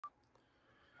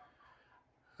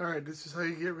Alright, this is how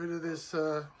you get rid of this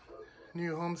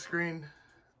new home screen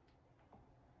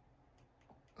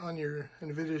on your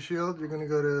Nvidia Shield. You're going to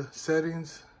go to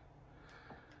Settings,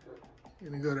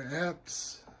 you're going to go to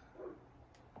Apps,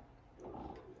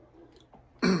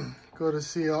 go to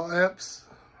See All Apps,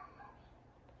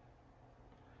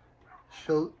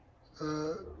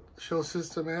 Show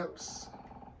System Apps,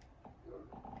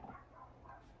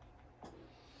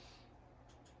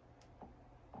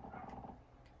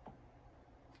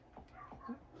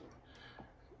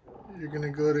 you're going to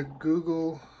go to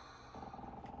Google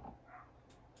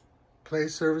Play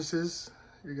Services.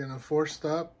 You're going to force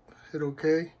stop, hit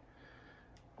OK.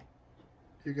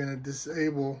 You're going to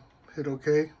disable, hit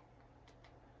OK.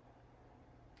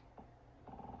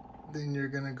 Then you're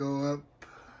going to go up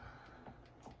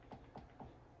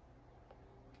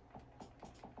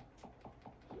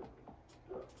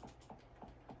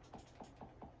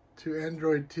to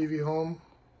Android TV Home,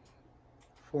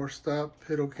 force stop,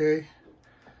 hit OK.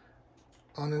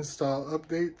 Uninstall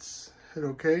updates, hit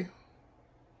OK.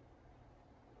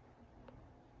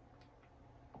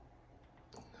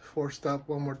 Force stop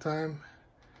one more time.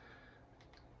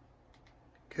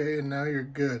 Okay, and now you're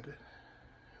good.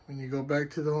 When you go back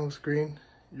to the home screen,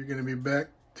 you're going to be back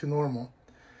to normal.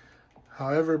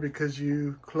 However, because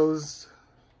you closed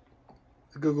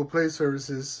the Google Play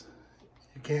services,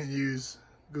 you can't use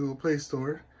Google Play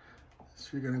Store. So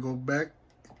you're going to go back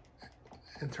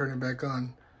and turn it back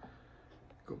on.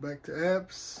 Go back to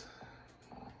Apps.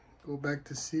 Go back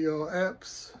to See All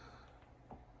Apps.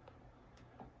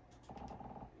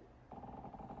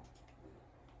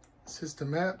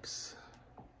 System Apps.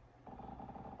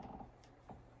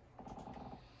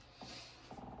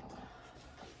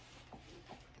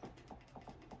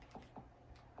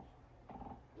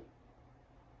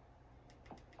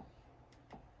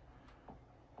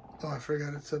 Oh, I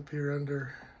forgot it's up here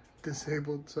under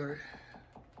disabled, sorry.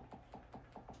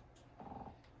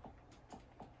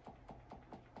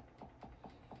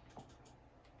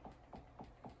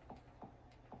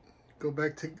 Go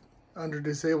back to under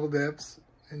disabled apps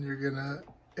and you're gonna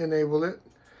enable it,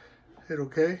 hit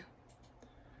OK.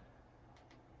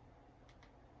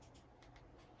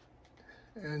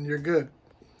 And you're good.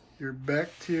 You're back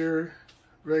to your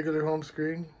regular home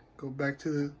screen. Go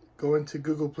into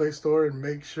Google Play Store and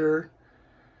make sure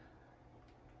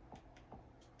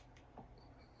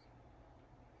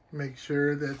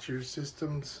that your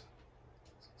system's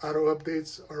auto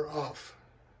updates are off.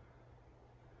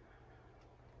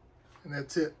 And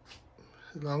that's it.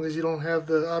 As long as you don't have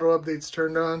the auto updates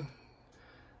turned on,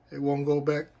 it won't go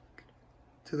back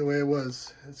to the way it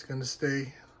was. It's going to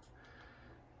stay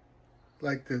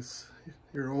like this,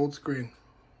 your old screen.